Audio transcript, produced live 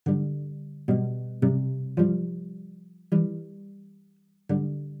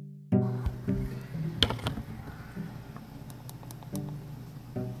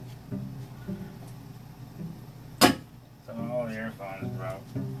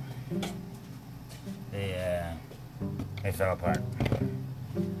They fell apart.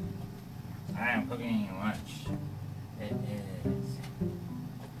 I am cooking lunch. It is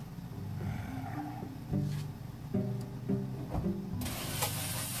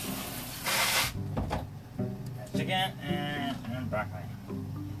chicken and broccoli.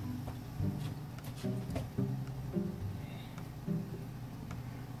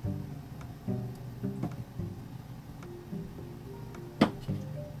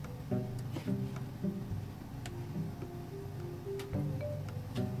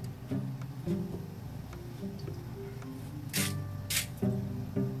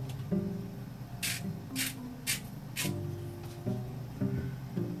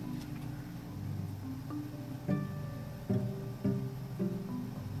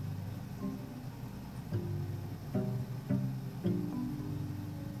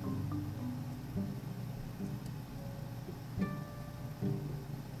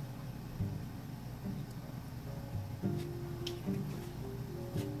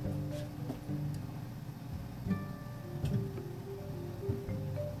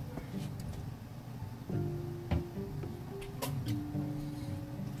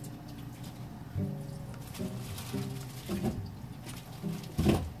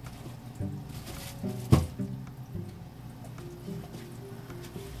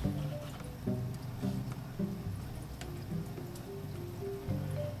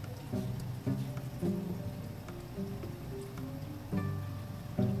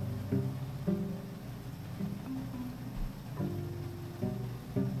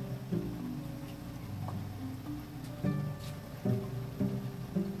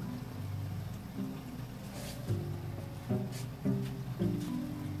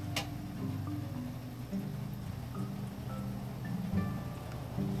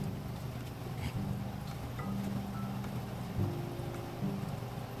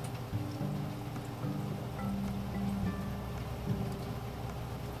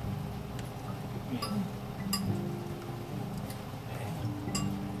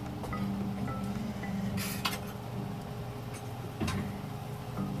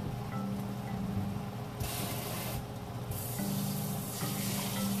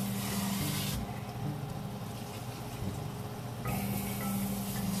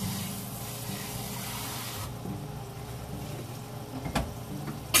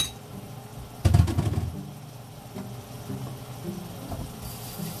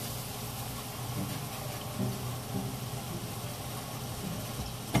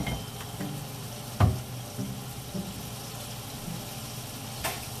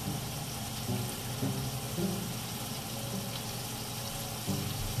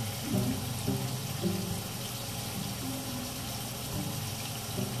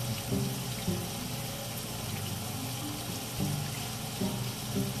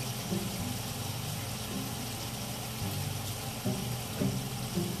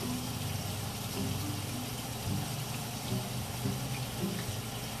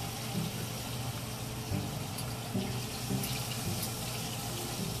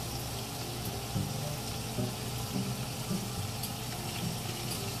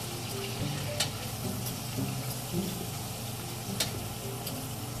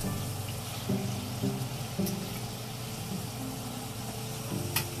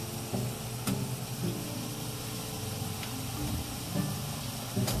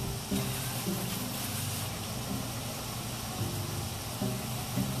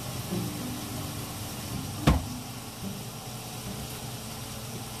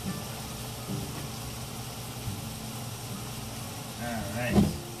 Alright.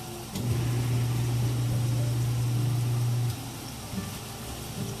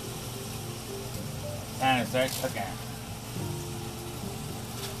 Time to start cooking.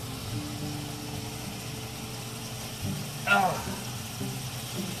 Oh!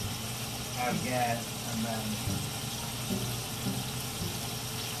 Oh god, I'm done.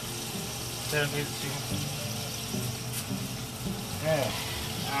 7 pieces of chicken.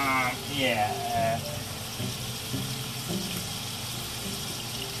 Yeah.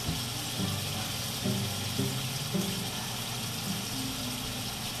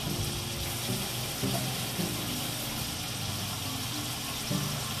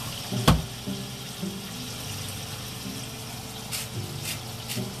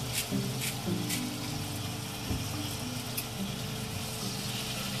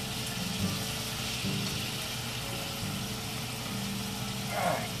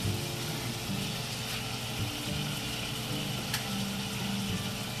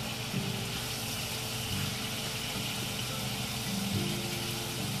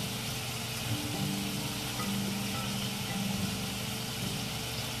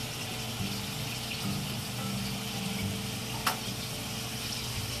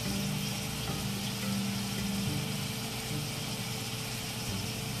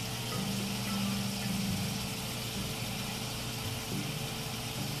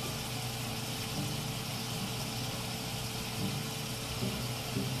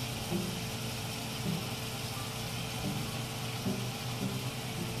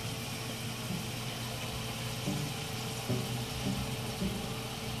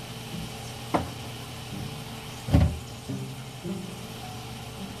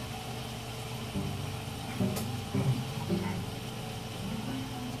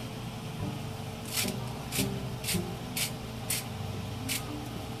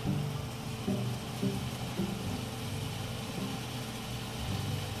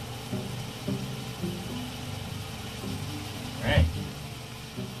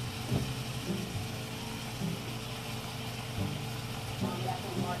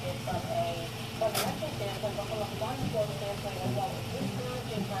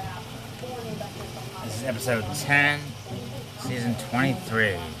 This is episode 10, season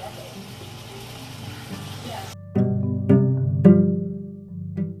 23.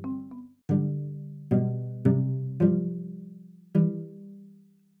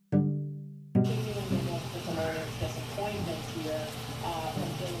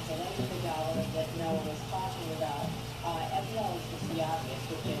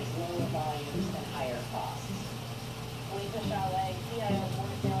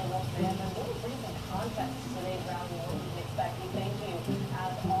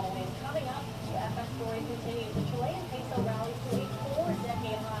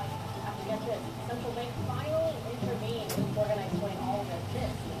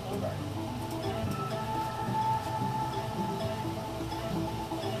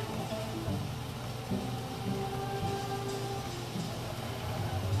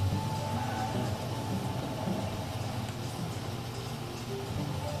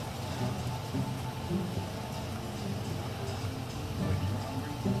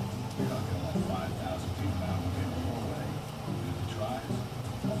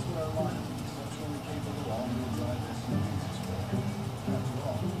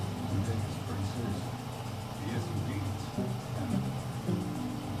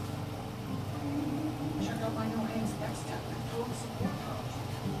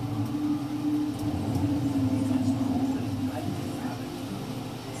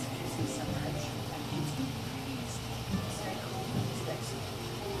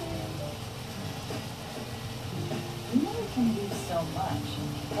 Can do so much,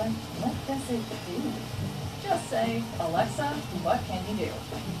 but what does it do? Just say, Alexa, what can you do?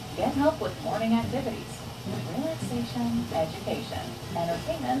 Get help with morning activities, relaxation, education,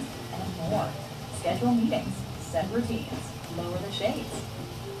 entertainment, and more. Schedule meetings, set routines, lower the shades.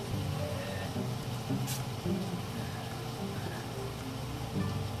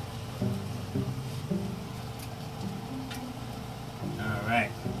 All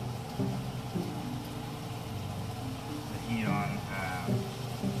right. Heat on.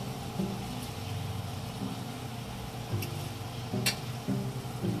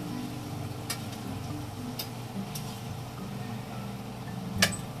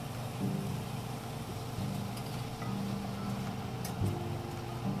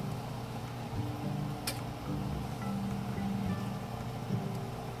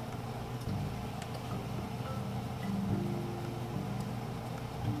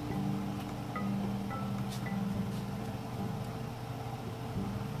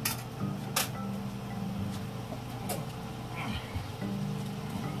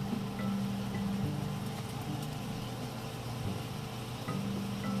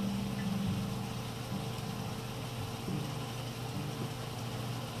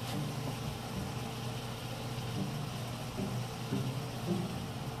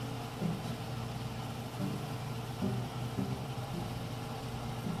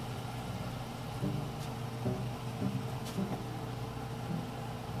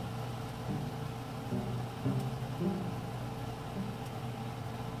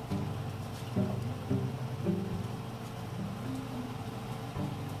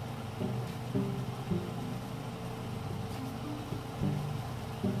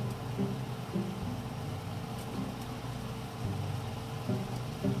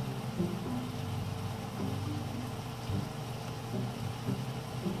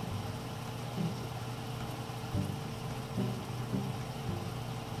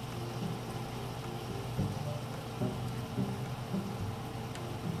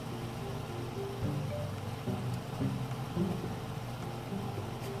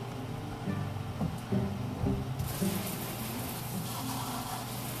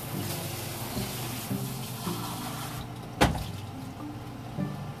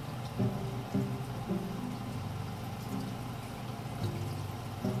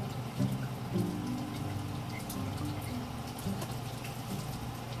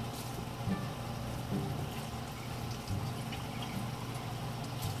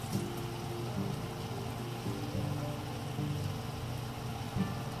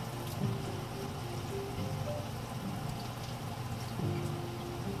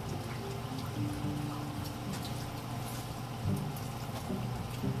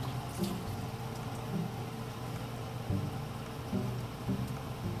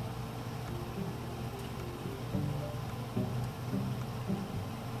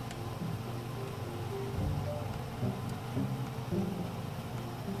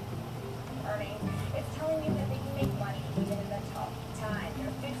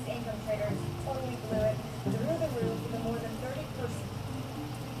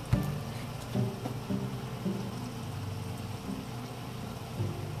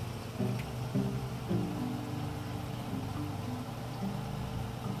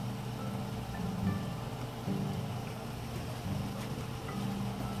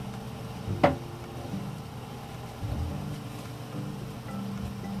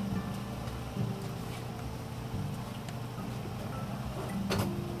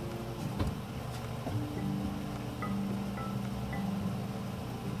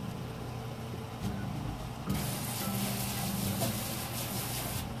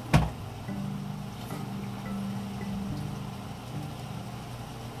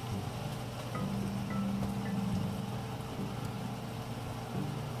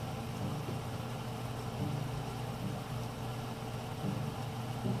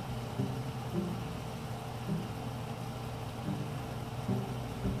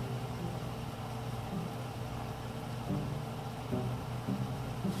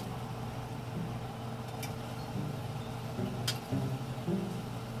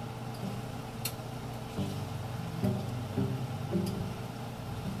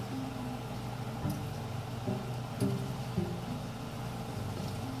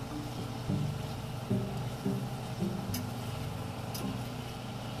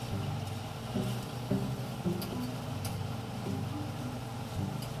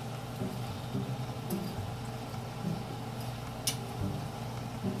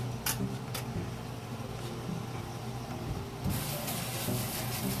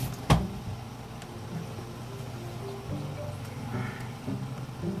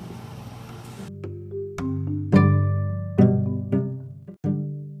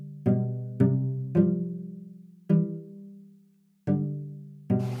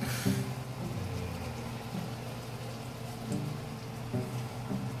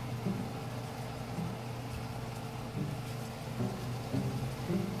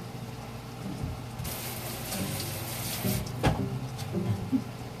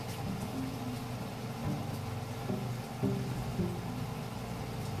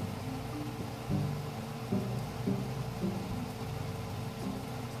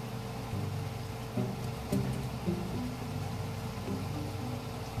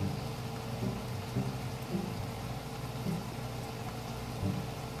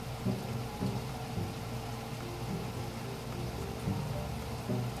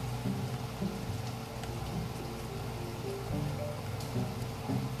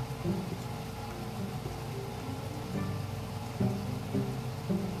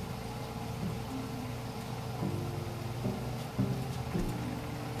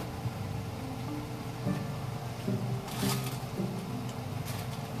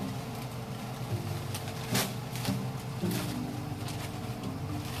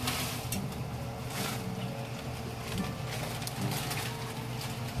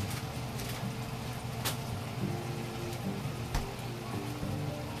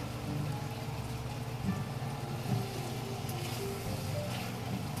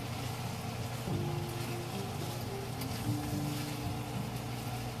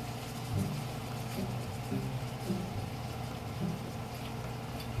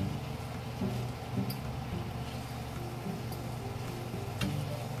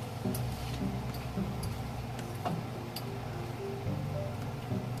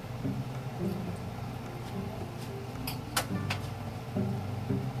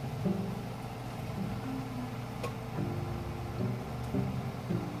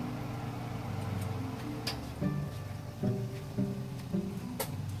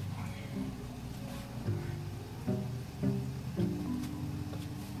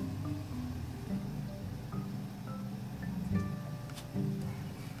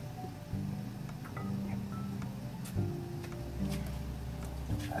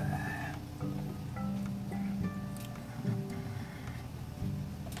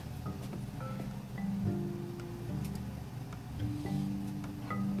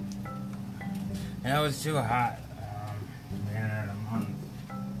 And it was too hot. The end of the month.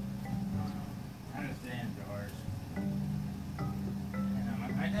 I had to stay indoors.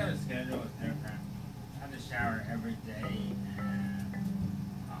 And my dad's schedule was different. I had to shower every day.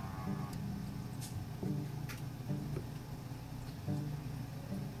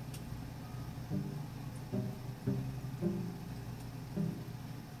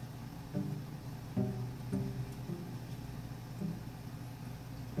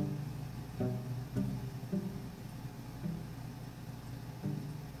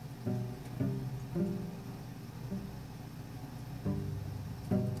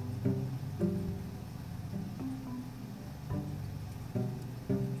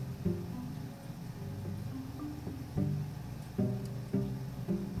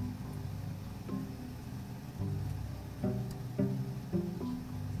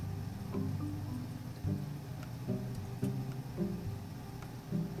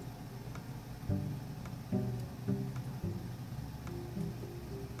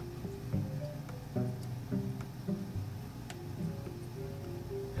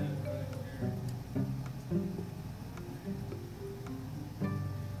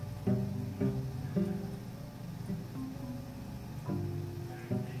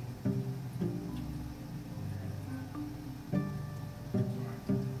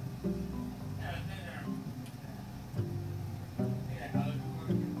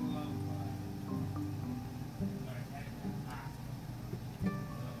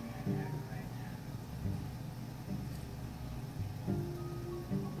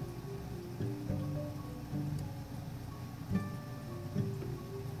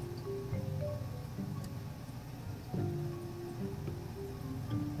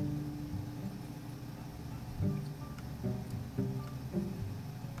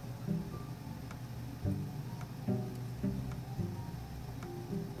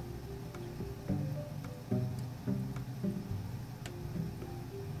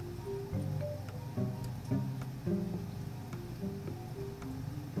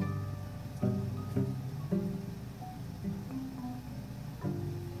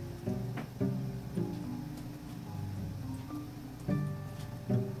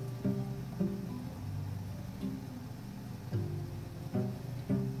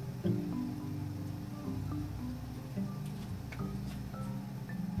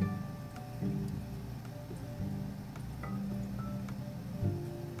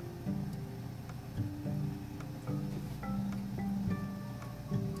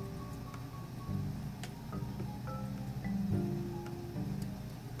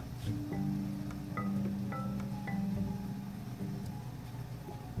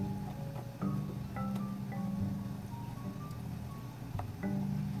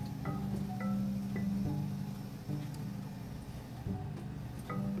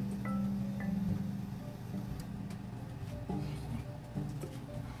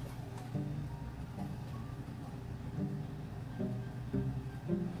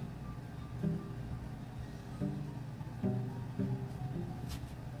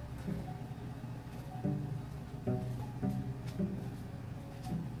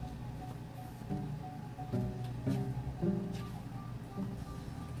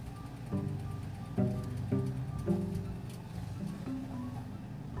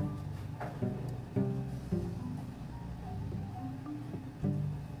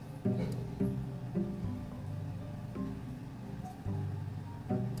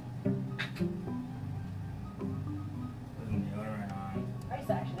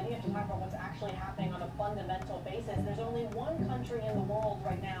 And happening on a fundamental basis. There's only one country in the world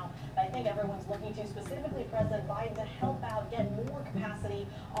right now that I think everyone's looking to, specifically President Biden, to help out, get more capacity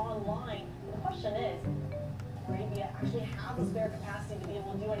online. The question is, Arabia actually have the spare capacity to be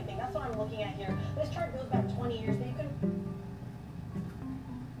able to do anything? That's what I'm looking at here. This chart goes back 20 years, but you can...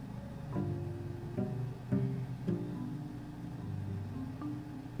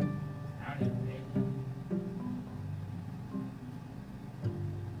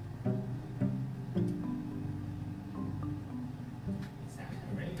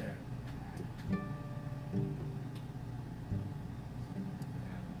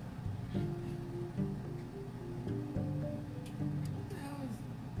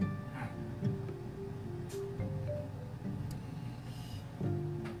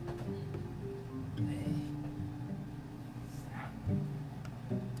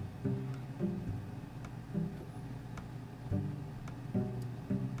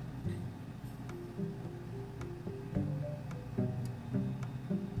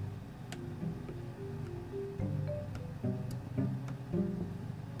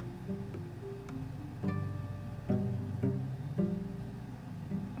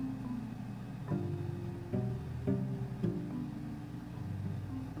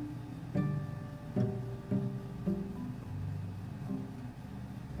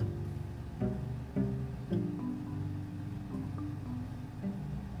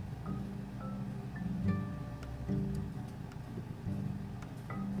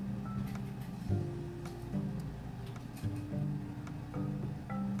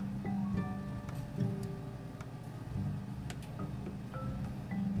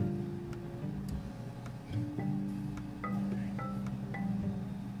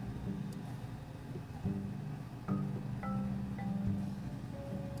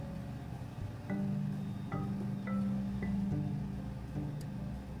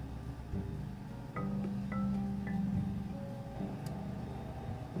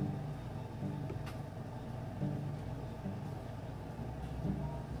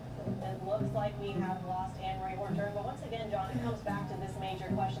 like we have lost Anne-Marie Horton, but once again, John, it comes back to this major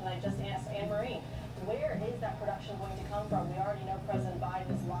question that I just asked Anne-Marie. Where is that production going to come from? We already know President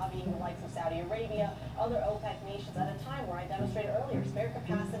Biden is lobbying the likes of Saudi Arabia, other OPEC nations at a time where I demonstrated earlier, spare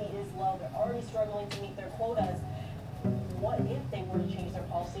capacity is low. They're already struggling to meet their quotas. What if they were to change their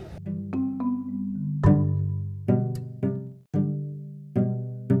policy?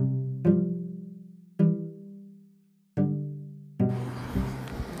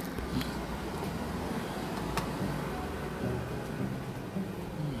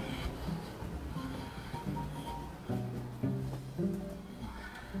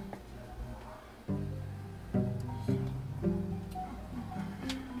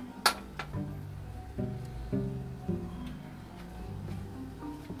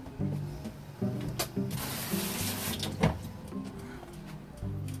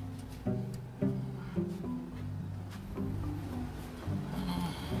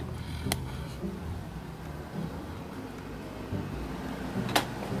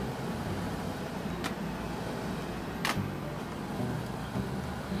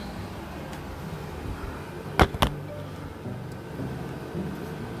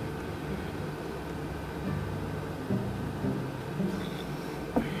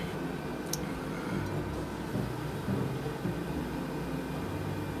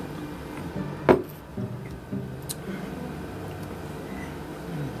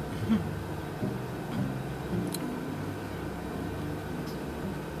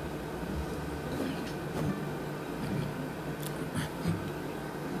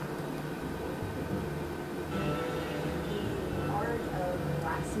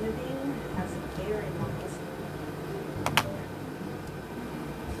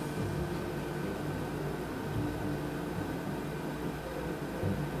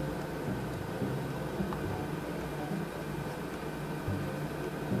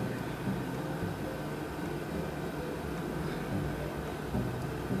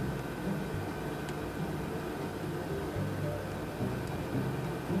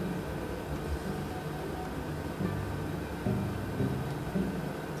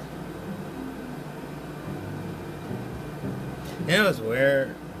 It was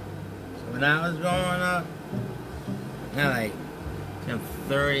weird. So when I was growing up, I'm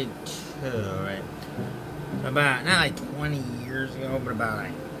 32, right? About, not like 20 years ago, but about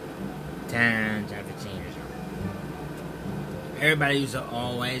like 10, 15 years ago. Everybody used to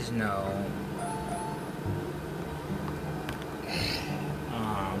always know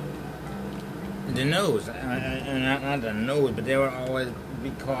the news, and not the news, but they would always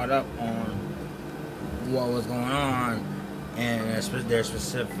be caught up on what was going on in their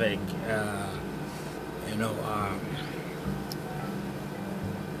specific,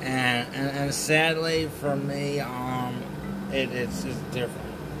 and sadly for me, it's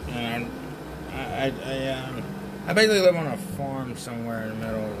different. And I basically live on a farm somewhere in the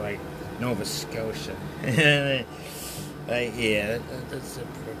middle of like Nova Scotia. Like, yeah, that's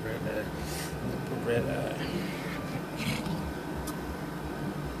appropriate.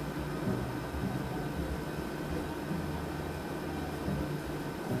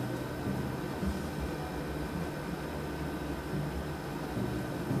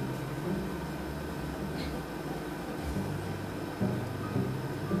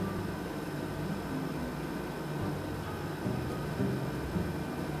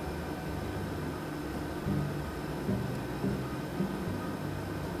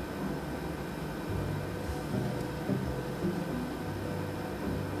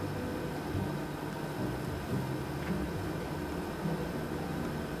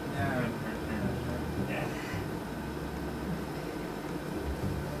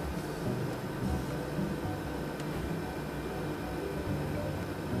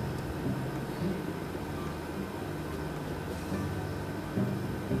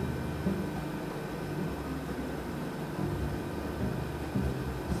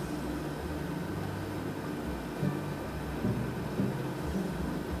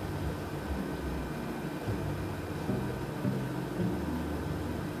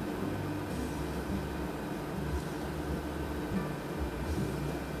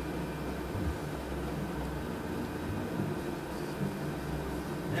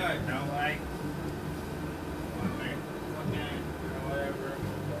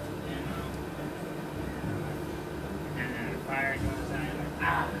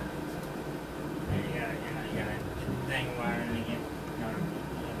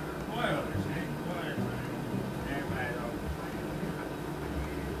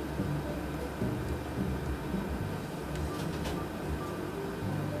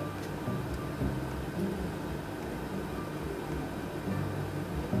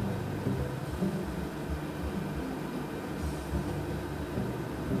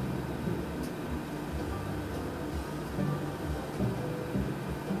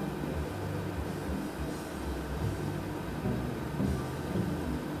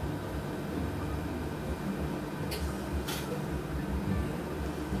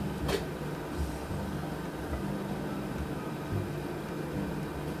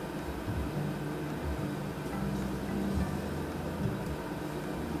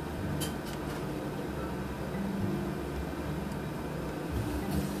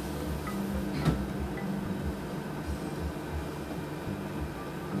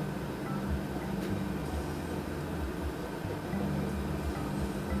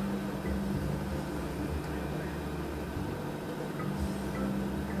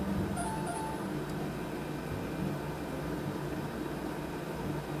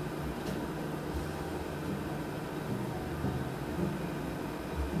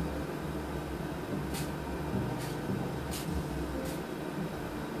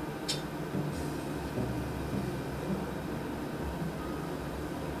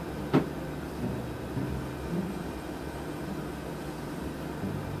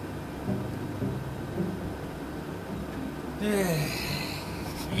 Yeah,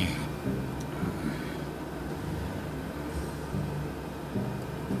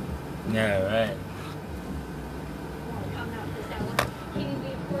 right.